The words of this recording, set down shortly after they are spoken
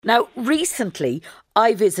Now, recently,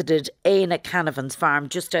 I visited Eanna Canavan's farm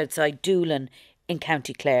just outside Doolin in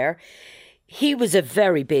County Clare. He was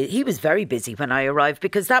very busy when I arrived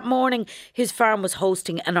because that morning his farm was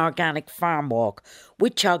hosting an organic farm walk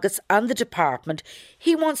with Teagasc and the department.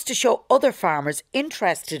 He wants to show other farmers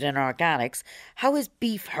interested in organics how his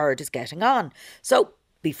beef herd is getting on. So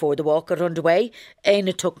before the walk got underway,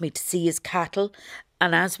 Éanna took me to see his cattle,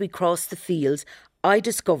 and as we crossed the fields, I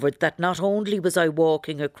discovered that not only was I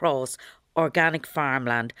walking across organic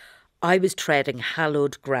farmland, I was treading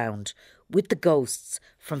hallowed ground with the ghosts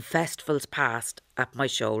from festivals past at my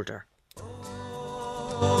shoulder.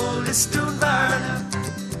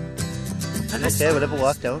 Okay, we'll have a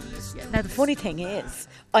walk down. Now, the funny thing is,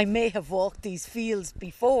 I may have walked these fields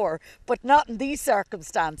before, but not in these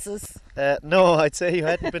circumstances. No, I'd say you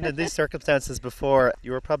hadn't been in these circumstances before.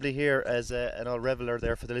 You were probably here as an old reveller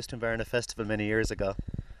there for the Listonbarna Festival many years ago.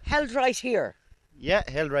 Held right here. Yeah,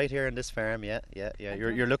 held right here in this farm, yeah.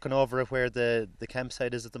 You're looking over at where the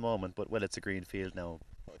campsite is at the moment, but well, it's a green field now.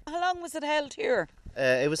 How long was it held here?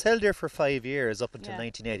 It was held here for 5 years, up until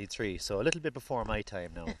 1983, so a little bit before my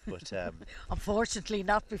time now. But unfortunately,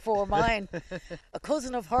 not before mine. A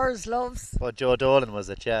cousin of hers loves. Oh, Joe Doolin was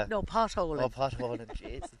it? Yeah. No, potholing. Oh, potholing,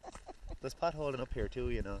 jeez. There's potholing up here too,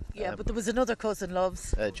 you know. Yeah, but there was another cousin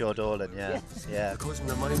loves. Joe Doolin, yeah. A cousin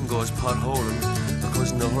of mine goes potholing. A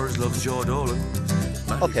cousin of hers loves Joe Doolin.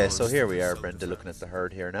 Okay, so here we are, Brenda, looking at the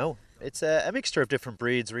herd here now. It's a mixture of different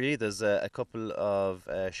breeds, really. There's a couple of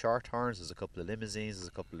shorthorns, there's a couple of limousines, there's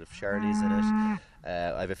a couple of Charlies in it.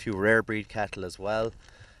 I have a few rare breed cattle as well.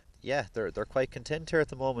 Yeah, they're quite content here at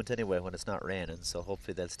the moment anyway when it's not raining, so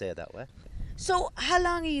hopefully they'll stay that way. So how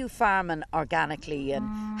long are you farming organically, and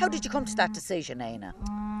how did you come to that decision, Éanna?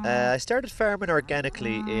 I started farming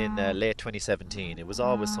organically in late 2017. It was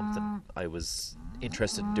always something I was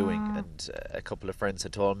interested in doing, and a couple of friends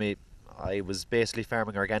had told me I was basically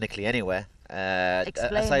farming organically anyway.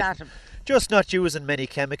 Explain that. Just not using many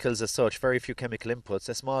chemicals as such, very few chemical inputs,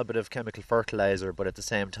 a small bit of chemical fertiliser, but at the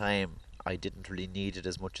same time I didn't really need it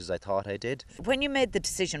as much as I thought I did. When you made the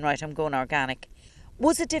decision, right, I'm going organic,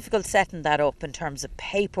 was it difficult setting that up in terms of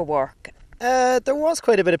paperwork? There was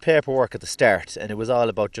quite a bit of paperwork at the start, and it was all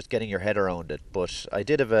about just getting your head around it, but I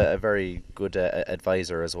did have a very good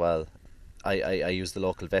advisor as well. I used the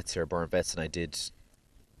local vets here, Burn Vets, and I did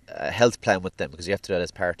a health plan with them because you have to do that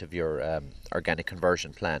as part of your organic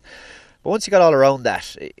conversion plan. But once you got all around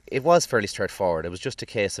that, it was fairly straightforward. It was just a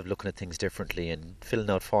case of looking at things differently and filling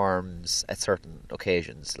out forms at certain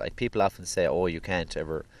occasions. Like people often say, oh, you can't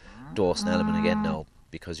ever dose an element again now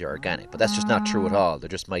because you're organic. But that's just not true at all. There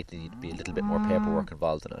just might need to be a little bit more paperwork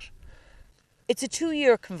involved in it. It's a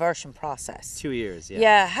 2-year conversion process. 2 years, yeah.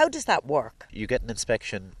 Yeah, how does that work? You get an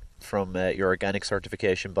inspection from your organic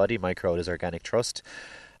certification body. My crowd is Organic Trust.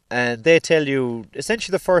 And they tell you,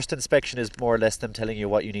 essentially the first inspection is more or less them telling you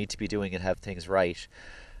what you need to be doing and have things right.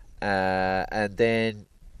 And then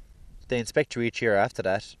they inspect you each year after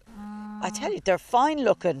that. I tell you, they're fine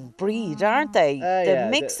looking breed, aren't they? The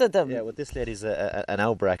mix of them. Yeah, well, this lady's an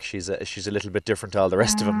Aubrac. She's a little bit different to all the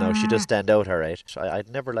rest of them now. She does stand out all right. I'd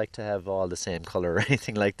never like to have all the same colour or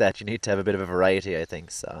anything like that. You need to have a bit of a variety, I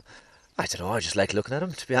think. So I don't know, I just like looking at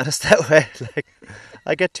them, to be honest, that way.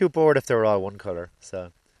 I get too bored if they're all one colour.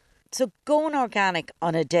 So going organic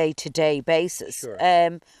on a day-to-day basis,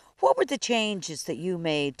 Sure. What were the changes that you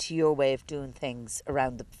made to your way of doing things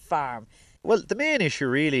around the farm? Well, the main issue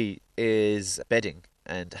really is bedding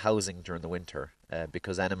and housing during the winter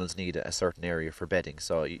because animals need a certain area for bedding.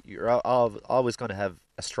 So you're always going to have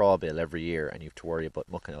a straw bill every year and you have to worry about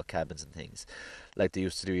mucking out cabins and things like they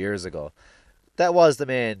used to do years ago. That was the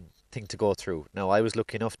main thing to go through. Now, I was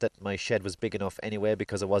lucky enough that my shed was big enough anyway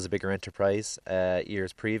because it was a bigger enterprise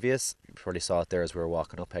years previous. You probably saw it there as we were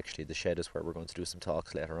walking up, actually. The shed is where we're going to do some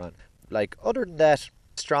talks later on. Other than that,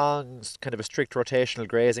 strong, kind of a strict rotational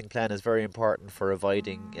grazing plan is very important for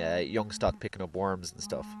avoiding young stock picking up worms and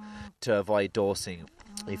stuff. To avoid dosing,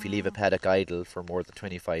 if you leave a paddock idle for more than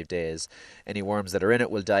 25 days, any worms that are in it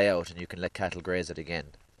will die out and you can let cattle graze it again.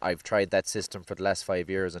 I've tried that system for the last 5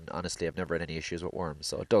 years and honestly I've never had any issues with worms,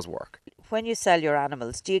 so it does work. When you sell your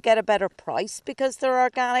animals, do you get a better price because they're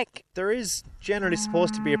organic? There is generally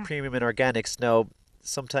supposed to be a premium in organics. Now,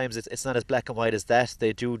 sometimes it's not as black and white as that.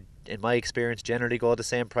 They do, in my experience, generally go the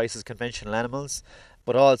same price as conventional animals,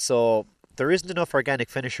 but also there isn't enough organic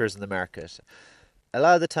finishers in the market. A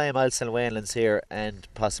lot of the time I'll sell Wainlands here and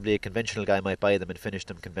possibly a conventional guy might buy them and finish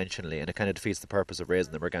them conventionally, and it kind of defeats the purpose of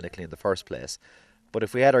raising them organically in the first place. But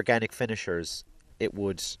if we had organic finishers, it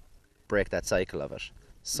would break that cycle of it.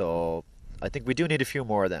 So I think we do need a few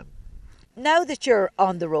more of them. Now that you're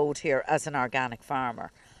on the road here as an organic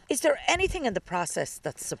farmer, Is there anything in the process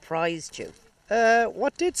that surprised you?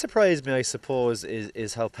 What did surprise me, I suppose,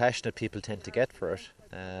 is how passionate people tend to get for it.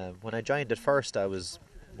 When I joined at first, I was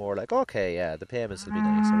more like, okay, yeah, the payments will be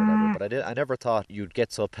nice or whatever. But I never thought you'd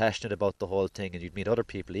get so passionate about the whole thing and you'd meet other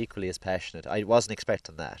people equally as passionate. I wasn't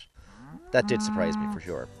expecting that. That did surprise me for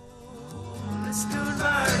sure.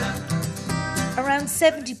 Around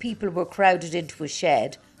 70 people were crowded into a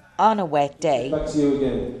shed on a wet day. Back to you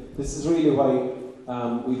again. This is really why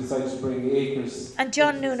we decided to bring acres. And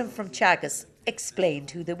John Noonan from Teagasc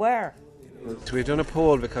explained who they were. We've done a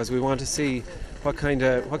poll because we want to see what kind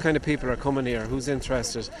of people are coming here, who's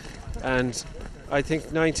interested, and I think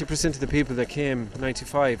 90% of the people that came,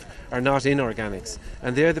 95, are not in organics,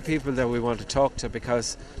 and they're the people that we want to talk to,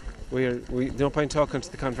 because we no point talking to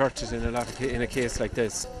the converted in a case like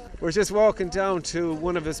this. We're just walking down to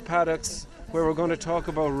one of his paddocks where we're going to talk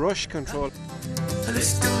about rush control.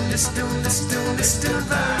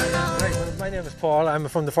 My name is Paul. I'm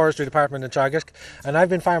from the Forestry Department in Teagasc, and I've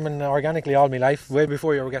been farming organically all my life, way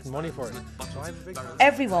before you were getting money for it.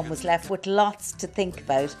 Everyone was left with lots to think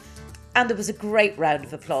about, and there was a great round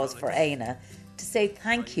of applause for Eanna to say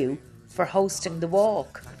thank you for hosting the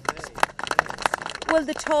walk. Well,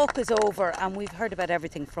 the talk is over, and we've heard about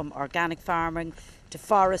everything from organic farming to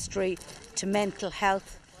forestry to mental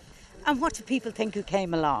health. And what do people think who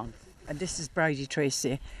came along? This is Bridie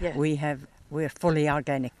Tracy. Yeah. We're fully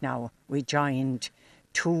organic now. We joined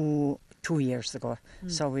two years ago.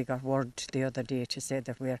 So we got word the other day to say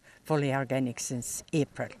that we're fully organic since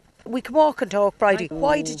April. We can walk and talk, Bridie.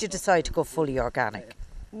 Why did you decide to go fully organic?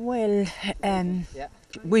 Well,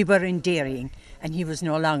 we were in dairying and he was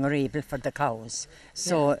no longer able for the cows.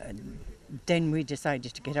 So then we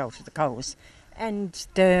decided to get out of the cows. And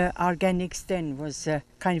the organics then was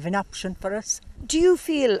kind of an option for us. Do you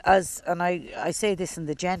feel, and I say this in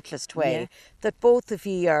the gentlest way, that both of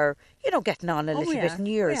you are, getting on a little bit in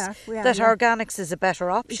years, that organics is a better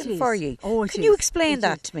option for you? Can you explain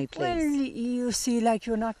that to me, please? Well, you see, like,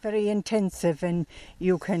 you're not very intensive and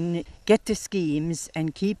you can get the schemes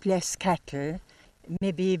and keep less cattle,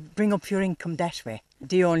 maybe bring up your income that way.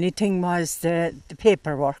 The only thing was the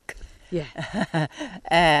paperwork. Yeah.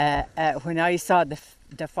 When I saw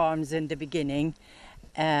the farms in the beginning,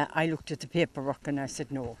 I looked at the paperwork and I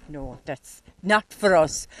said, no, that's not for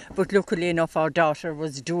us. But luckily enough, our daughter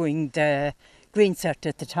was doing the Green Cert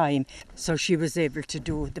at the time, so she was able to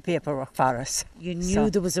do the paperwork for us. You knew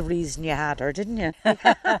there was a reason you had her, didn't you?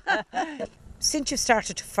 Since you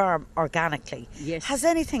started to farm organically, has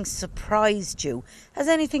anything surprised you? Has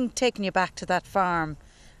anything taken you back to that farm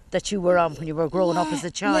that you were on when you were growing up as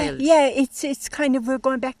a child? Yeah, it's kind of, we're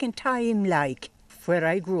going back in time, like. Where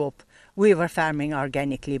I grew up, we were farming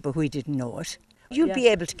organically, but we didn't know it. You'll be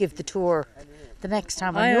able to give the tour the next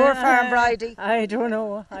time on your farm, Bridie. I don't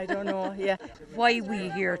know, yeah. Why are we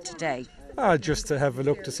here today? Just to have a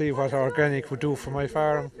look to see what organic would do for my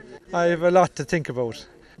farm. I have a lot to think about.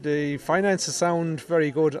 The finances sound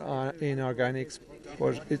very good in organics,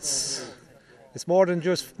 but it's more than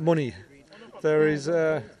just money. There is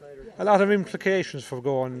a lot of implications for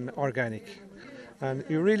going organic, and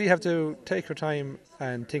you really have to take your time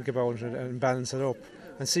and think about it and balance it up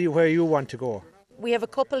and see where you want to go. We have a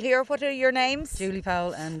couple here. What are your names? Julie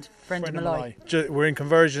Powell and Brenda Malloy. We're in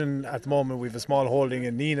conversion at the moment. We have a small holding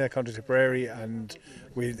in Nina, County Clare, and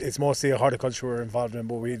it's mostly a horticulture we're involved in,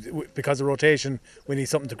 but because of rotation we need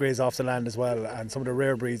something to graze off the land as well, and some of the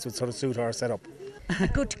rare breeds would sort of suit our setup.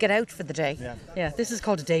 Good to get out for the day. Yeah, this is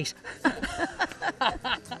called a date.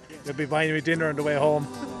 You'll be buying me dinner on the way home.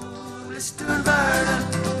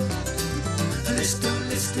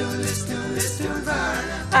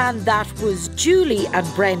 And that was Julie and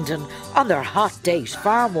Brendan on their hot date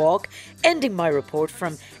farm walk, ending my report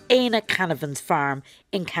from Eanna Canavan's farm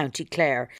in County Clare.